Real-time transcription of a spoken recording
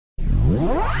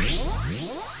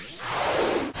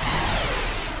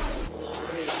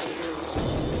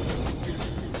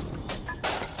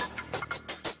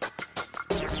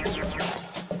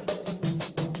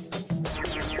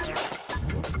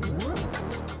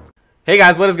Hey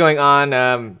guys, what is going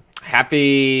on?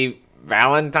 Happy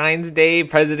Valentine's Day,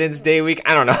 President's Day week.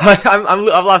 I don't know.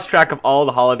 I've lost track of all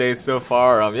the holidays so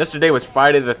far. Yesterday was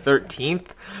Friday the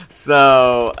 13th,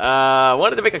 so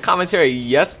wanted to make a commentary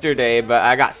yesterday, but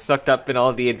I got sucked up in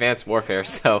all the Advanced Warfare,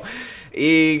 so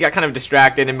I got kind of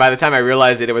distracted, and by the time I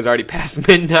realized it was already past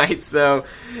midnight, so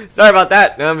sorry about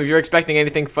that. If you're expecting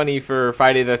anything funny for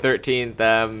Friday the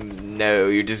 13th, no,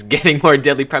 you're just getting more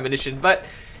Deadly Premonition. But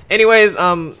anyways,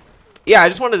 yeah, I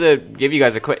just wanted to give you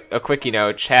guys a quick,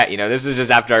 chat. This is just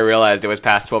after I realized it was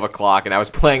past 12 o'clock, and I was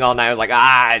playing all night. I was like,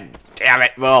 damn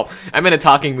it. Well, I'm in a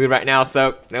talking mood right now,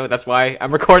 so that's why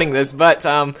I'm recording this. But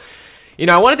I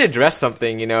wanted to address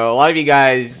something. A lot of you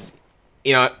guys,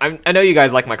 I know you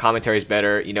guys like my commentaries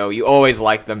better. You always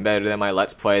like them better than my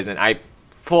Let's Plays, and I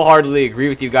full-heartedly agree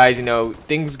with you guys.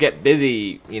 Things get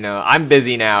busy. I'm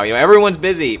busy now. Everyone's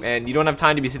busy, and you don't have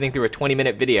time to be sitting through a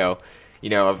 20-minute video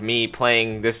of me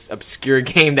playing this obscure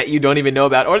game that you don't even know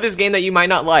about, or this game that you might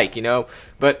not like,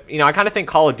 But, I kind of think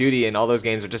Call of Duty and all those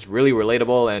games are just really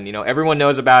relatable, and, everyone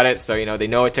knows about it, so, they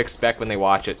know what to expect when they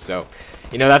watch it, so,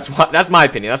 that's my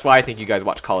opinion. That's why I think you guys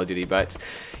watch Call of Duty, but,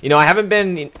 I haven't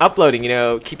been uploading,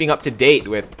 keeping up to date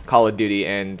with Call of Duty,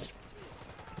 and,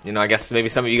 I guess maybe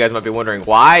some of you guys might be wondering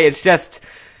why. It's just,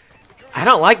 I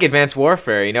don't like Advanced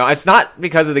Warfare, It's not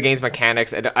because of the game's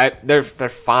mechanics. They're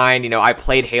fine, I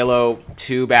played Halo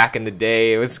 2 back in the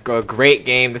day. It was a great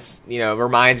game. This,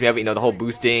 reminds me of, the whole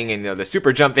boosting and, the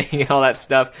super jumping and all that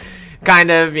stuff.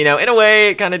 Kind of, in a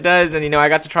way, it kind of does. And, I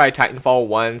got to try Titanfall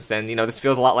once, and, this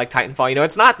feels a lot like Titanfall.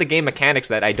 It's not the game mechanics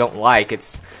that I don't like.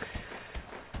 It's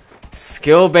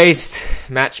skill-based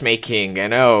matchmaking. I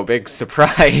know, big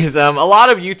surprise. A lot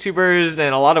of YouTubers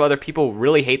and a lot of other people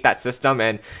really hate that system,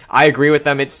 and I agree with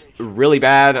them. It's really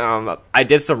bad. I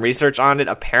did some research on it.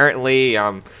 Apparently,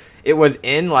 it was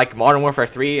in like Modern Warfare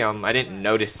 3. I didn't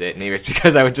notice it. Maybe it's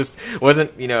because I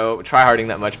wasn't tryharding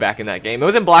that much back in that game. It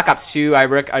was in Black Ops 2.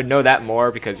 I know that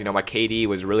more because my KD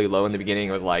was really low in the beginning.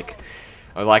 I was like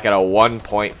at a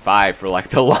 1.5 for like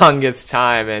the longest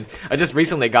time, and I just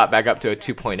recently got back up to a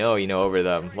 2.0, over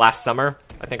the last summer.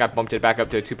 I think I bumped it back up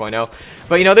to a 2.0.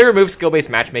 But, they removed skill-based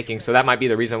matchmaking, so that might be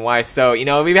the reason why. So,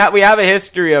 we have a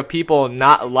history of people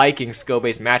not liking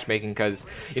skill-based matchmaking because,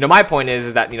 my point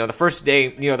is that, the first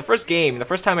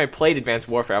time I played Advanced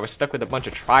Warfare, I was stuck with a bunch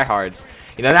of tryhards.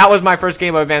 That was my first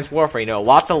game of Advanced Warfare,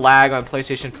 lots of lag on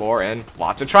PlayStation 4 and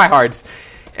lots of tryhards.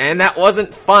 And that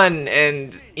wasn't fun,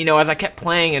 and, as I kept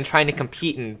playing and trying to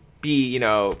compete and be,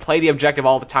 play the objective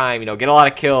all the time, get a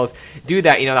lot of kills, do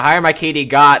that, the higher my KD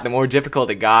got, the more difficult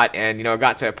it got, and, it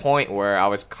got to a point where I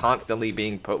was constantly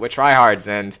being put with tryhards,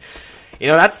 and,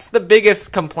 that's the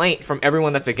biggest complaint from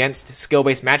everyone that's against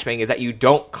skill-based matchmaking, is that you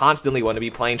don't constantly want to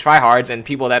be playing tryhards, and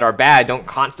people that are bad don't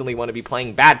constantly want to be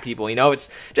playing bad people,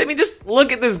 just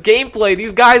look at this gameplay.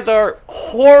 These guys are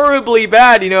horribly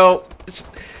bad,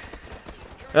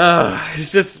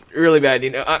 it's just really bad.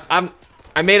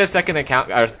 I made a second account,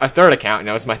 or a third account.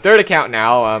 It's my third account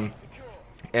now.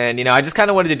 And I just kind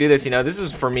of wanted to do this. This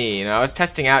is for me. I was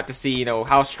testing out to see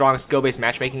how strong skill-based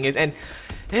matchmaking is, and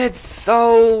it's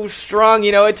so strong.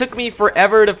 It took me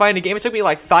forever to find a game. It took me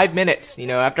like 5 minutes.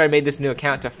 After I made this new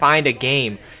account to find a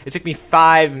game, it took me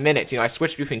 5 minutes. I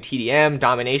switched between TDM,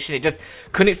 domination. It just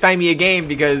couldn't find me a game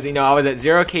because I was at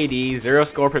 0 KD, 0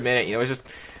 score per minute. It was just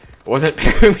wasn't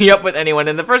pairing me up with anyone.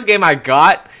 And the first game I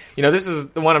got, this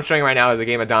is the one I'm showing right now, is a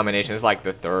game of domination. It's like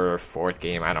the third or fourth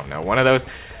game, I don't know, one of those.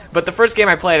 But the first game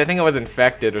I played, I think it was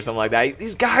Infected or something like that.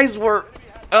 These guys were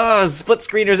split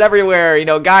screeners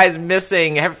everywhere, guys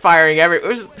missing, firing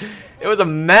everywhere. It was a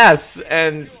mess,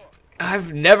 and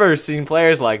I've never seen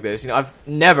players like this. I've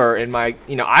never in my,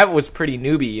 I was pretty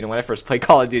newbie, when I first played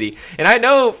Call of Duty. And I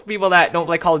know people that don't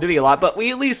play Call of Duty a lot, but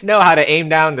we at least know how to aim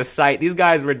down the sight. These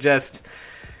guys were just,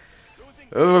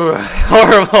 ooh,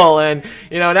 horrible. And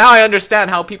now I understand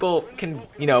how people can,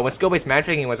 when skill-based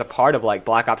matchmaking was a part of like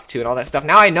Black Ops 2 and all that stuff,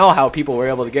 now I know how people were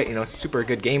able to get super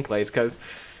good gameplays, because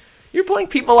you're playing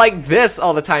people like this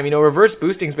all the time. Reverse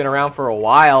boosting's been around for a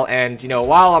while, and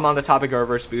while I'm on the topic of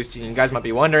reverse boosting, you guys might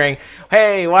be wondering,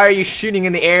 hey, why are you shooting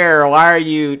in the air, or why are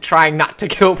you trying not to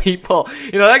kill people?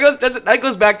 That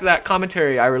goes back to that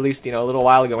commentary I released a little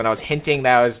while ago when I was hinting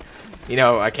that I was,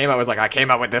 I came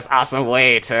up with this awesome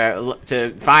way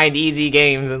to find easy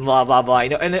games and blah blah blah.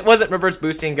 And it wasn't reverse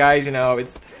boosting, guys.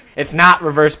 It's not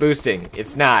reverse boosting.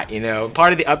 It's not.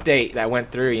 Part of the update that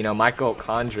went through. Michael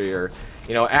Condrey, or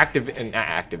not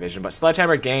Activision, but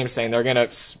Sledgehammer Games, saying they're gonna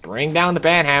bring down the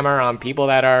banhammer on people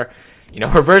that are,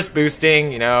 reverse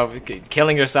boosting.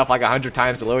 Killing yourself like 100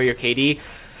 times to lower your KD.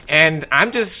 And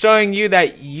I'm just showing you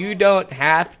that you don't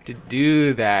have to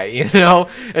do that, you know?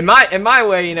 In my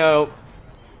way, you know,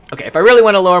 okay, if I really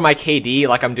want to lower my KD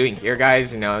like I'm doing here,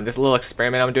 guys, you know, this little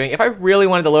experiment I'm doing, if I really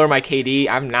wanted to lower my KD,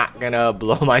 I'm not gonna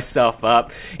blow myself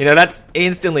up. You know, that's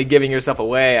instantly giving yourself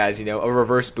away as, you know, a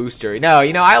reverse booster. No,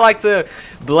 you know, I like to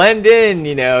blend in,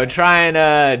 you know, try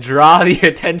and draw the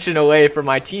attention away from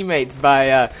my teammates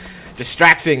by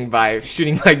distracting, by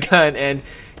shooting my gun and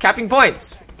capping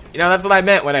points. You know, that's what I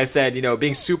meant when I said, you know,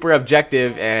 being super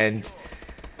objective and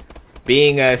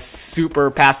being a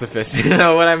super pacifist. You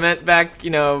know what I meant back, you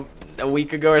know, a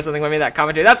week ago or something when I made that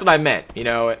commentary? That's what I meant, you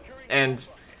know. And,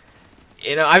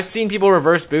 you know, I've seen people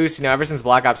reverse boost, you know, ever since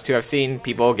Black Ops 2. I've seen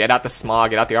people get out the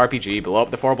smog, get out the RPG, blow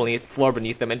up the floor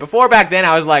beneath them. And before back then,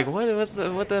 I was like, what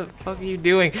the fuck are you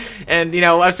doing? And, you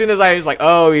know, as soon as I was like,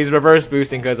 oh, he's reverse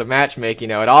boosting because of matchmaking,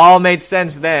 you know, it all made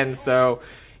sense then. So,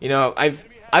 you know,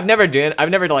 I've never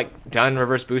like done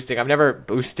reverse boosting. I've never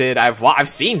boosted. I've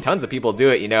seen tons of people do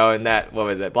it, you know, in that, what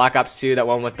was it, Black Ops 2, that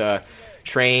one with the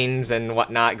trains and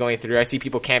whatnot going through. I see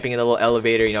people camping in the little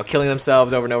elevator, you know, killing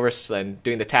themselves over and over and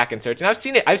doing the tack inserts. And I've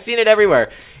seen it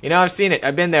everywhere. You know, I've seen it.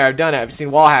 I've been there. I've done it. I've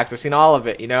seen wall hacks. I've seen all of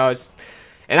it, you know,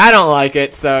 and I don't like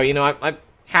it. So, you know, I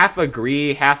half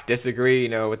agree, half disagree, you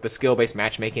know, with the skill-based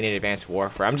matchmaking in Advanced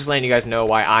Warfare. I'm just letting you guys know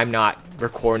why I'm not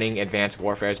recording Advanced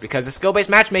Warfare, is because the skill-based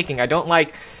matchmaking, I don't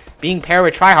like being paired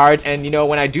with tryhards, and, you know,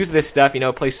 when I do this stuff, you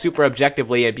know, play super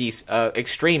objectively and be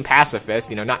extreme pacifist,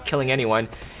 you know, not killing anyone,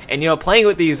 and, you know, playing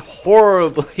with these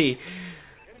horribly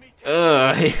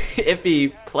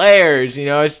iffy players, you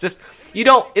know, it's just,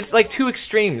 it's like two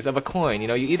extremes of a coin, you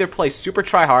know, you either play super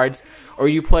tryhards, or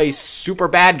you play super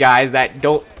bad guys that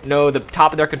don't know the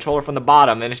top of their controller from the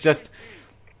bottom, and it's just,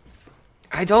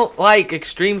 I don't like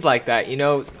extremes like that, you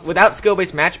know. Without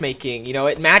skill-based matchmaking, you know,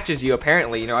 it matches you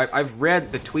apparently, you know. I've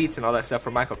read the tweets and all that stuff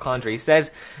from Michael Condrey. He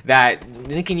says that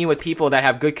linking you with people that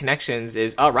have good connections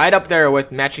is right up there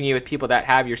with matching you with people that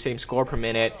have your same score per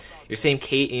minute, your same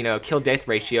kill-death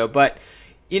ratio, but,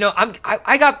 you know,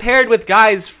 I got paired with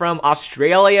guys from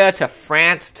Australia to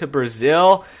France to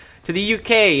Brazil to the UK,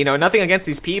 you know, nothing against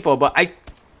these people, but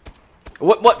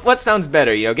what sounds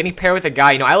better, you know, getting paired with a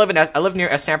guy, you know, I live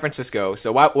near San Francisco,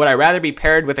 so would I rather be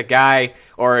paired with a guy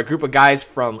or a group of guys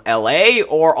from LA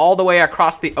or all the way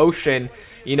across the ocean,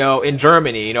 you know, in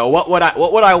Germany? You know, what would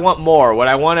I want more? Would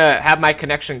I want to have my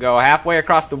connection go halfway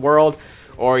across the world,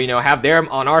 or, you know, have them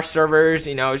on our servers?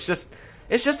 You know, it's just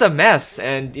a mess,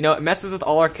 and, you know, it messes with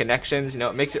all our connections, you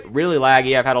know, it makes it really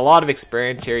laggy. I've had a lot of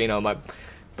experience here, you know, my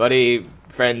buddy,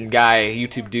 friend, guy,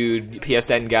 YouTube dude,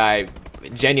 PSN guy,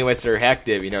 Genuous or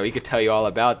Hective, you know, he could tell you all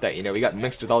about that. You know, we got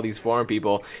mixed with all these foreign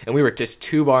people, and we were just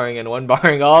 2-barring and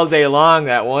 1-barring all day long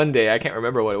that one day. I can't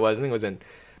remember what it was. I think it was in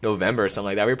November or something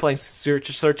like that. We were playing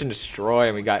Search and Destroy,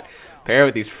 and we got paired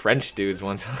with these French dudes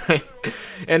one time.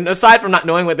 And aside from not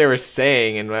knowing what they were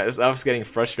saying and us getting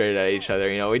frustrated at each other,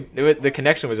 you know, the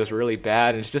connection was just really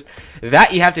bad, and it's just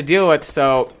that you have to deal with.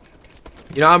 So,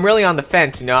 you know, I'm really on the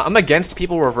fence. You know, I'm against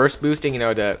people reverse boosting, you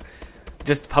know, to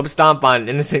just pub stomp on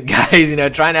innocent guys, you know,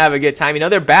 trying to have a good time. You know,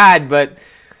 they're bad, but,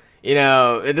 you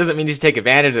know, it doesn't mean you should take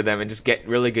advantage of them and just get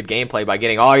really good gameplay by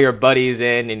getting all your buddies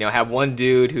in, and, you know, have one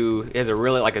dude who has a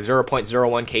really, like, a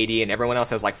 0.01 KD, and everyone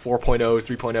else has, like, 4.0s,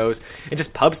 3.0s, and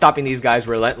just pub stomping these guys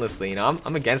relentlessly. You know,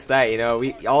 I'm against that. You know,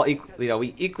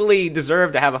 we equally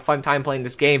deserve to have a fun time playing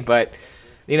this game, but,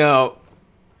 you know,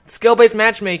 skill-based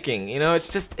matchmaking, you know,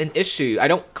 it's just an issue. I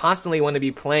don't constantly want to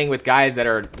be playing with guys that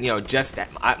are, you know, just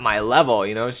at my level,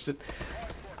 you know. It's just,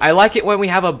 I like it when we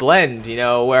have a blend, you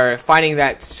know, where finding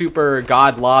that super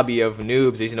god lobby of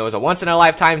noobs is, you know, is a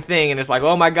once-in-a-lifetime thing, and it's like,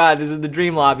 oh my god, this is the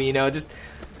dream lobby, you know. Just,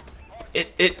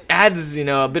 it adds, you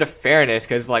know, a bit of fairness,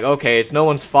 because, like, okay, it's no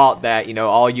one's fault that, you know,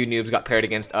 all you noobs got paired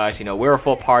against us, you know, we're a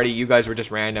full party, you guys were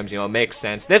just randoms, you know, it makes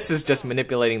sense. This is just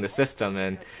manipulating the system,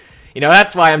 and, you know,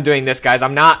 that's why I'm doing this, guys.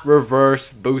 I'm not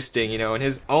reverse boosting, you know. In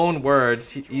his own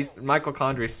words, Michael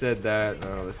Condrey said that.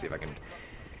 Oh, let's see if I can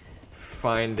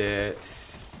find it.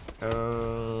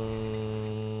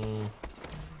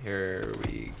 Here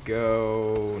we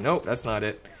go. Nope, that's not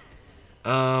it.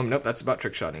 Nope, that's about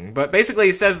trick shotting. But basically,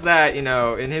 he says that, you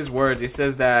know, in his words, he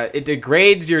says that it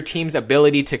degrades your team's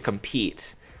ability to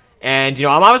compete. And, you know,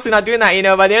 I'm obviously not doing that. You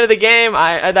know, by the end of the game,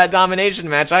 at that domination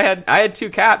match, I had 2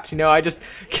 caps. You know, I just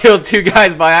killed 2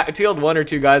 guys killed 1 or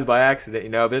 2 guys by accident. You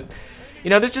know, but,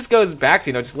 you know, this just goes back to,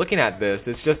 you know, just looking at this.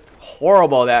 It's just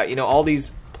horrible that, you know, all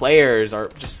these players are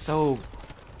just so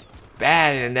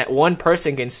bad, and that one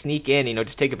person can sneak in, you know,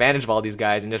 just take advantage of all these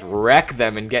guys and just wreck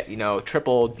them and get, you know,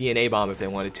 triple DNA bomb if they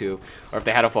wanted to, or if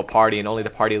they had a full party and only the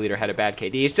party leader had a bad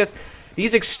KD. It's just,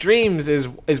 these extremes is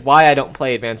why I don't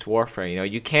play Advanced Warfare. You know,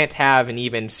 you can't have an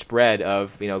even spread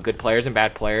of, you know, good players and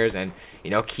bad players, and,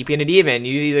 you know, keeping it even.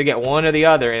 You either get one or the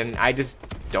other, and I just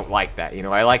don't like that. You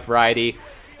know, I like variety,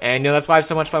 and, you know, that's why I have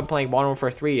so much fun playing Modern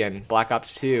Warfare 3 and Black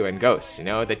Ops 2 and Ghosts. You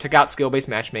know, they took out skill-based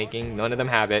matchmaking. None of them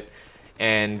have it,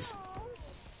 and,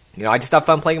 you know, I just have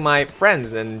fun playing with my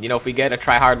friends. And, you know, if we get a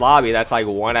try-hard lobby, that's like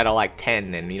 1 out of like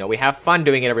 10, and, you know, we have fun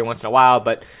doing it every once in a while,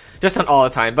 but just not all the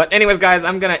time. But anyways, guys,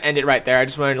 I'm gonna end it right there. I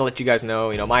just wanted to let you guys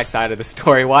know, you know, my side of the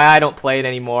story, why I don't play it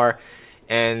anymore,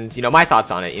 and, you know, my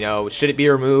thoughts on it. You know, should it be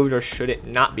removed or should it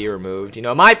not be removed? You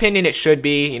know, in my opinion, it should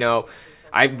be. You know,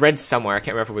 I read somewhere, I can't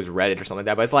remember if it was Reddit or something like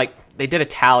that, but it's like they did a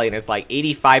tally, and it's like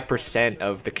 85%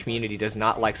 of the community does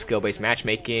not like skill-based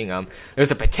matchmaking. There's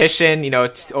a petition. You know,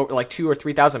 like 2,000 or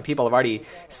 3,000 people have already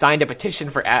signed a petition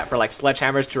for like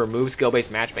sledgehammers to remove skill-based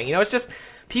matchmaking. You know, it's just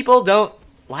people don't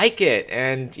like it.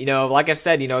 And, you know, like I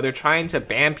said, you know, they're trying to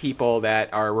ban people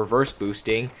that are reverse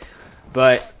boosting,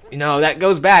 but, you know, that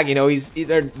goes back. You know,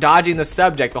 they're dodging the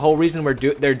subject. The whole reason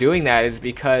they're doing that is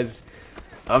because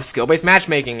of skill-based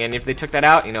matchmaking, and if they took that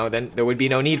out, you know, then there would be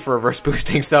no need for reverse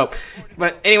boosting. So,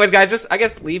 but anyways, guys, just, I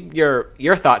guess, leave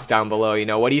your thoughts down below. You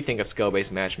know, what do you think of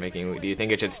skill-based matchmaking? Do you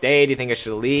think it should stay? Do you think it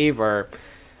should leave? Or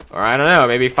I don't know,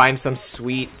 maybe find some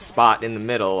sweet spot in the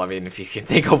middle. I mean, if you can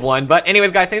think of one. But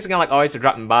anyways, guys, thanks again, like always, for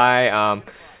dropping by.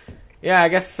 Yeah, I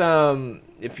guess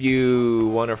if you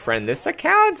want to friend this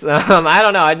account, I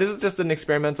don't know. This is just an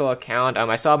experimental account.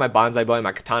 I still have my Bonsai Boy,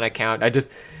 my Katana account. I just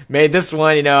made this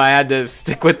one. You know, I had to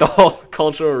stick with the whole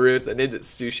cultural roots. I named it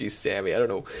Sushi Sammy. I don't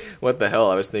know what the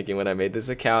hell I was thinking when I made this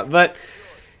account, but,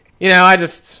 you know, I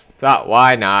just thought,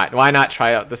 why not? Why not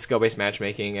try out the skill-based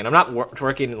matchmaking? And I'm not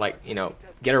working, like, you know,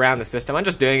 get around the system. I'm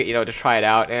just doing it, you know, to try it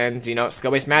out. And, you know,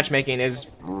 skill-based matchmaking is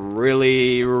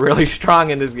really, really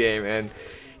strong in this game. And,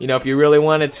 you know, if you really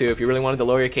wanted to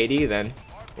lower your KD, then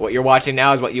what you're watching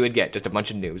now is what you would get, just a bunch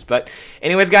of noobs. But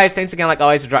anyways, guys, thanks again, like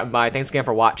always, for dropping by. Thanks again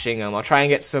for watching. I'll try and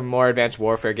get some more Advanced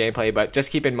Warfare gameplay, but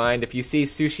just keep in mind, if you see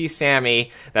Sushi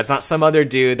Sammy, that's not some other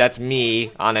dude, that's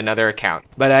me on another account.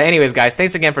 But anyways, guys,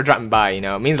 thanks again for dropping by. You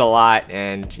know, it means a lot,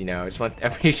 and, you know, I just want to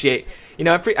appreciate, you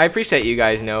know, I appreciate you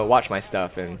guys, you know, watch my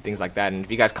stuff and things like that. And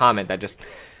if you guys comment, that just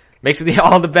makes it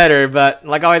all the better. But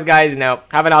like always, guys, you know,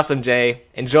 have an awesome day.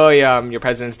 Enjoy your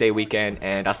President's Day weekend,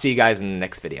 and I'll see you guys in the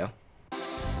next video.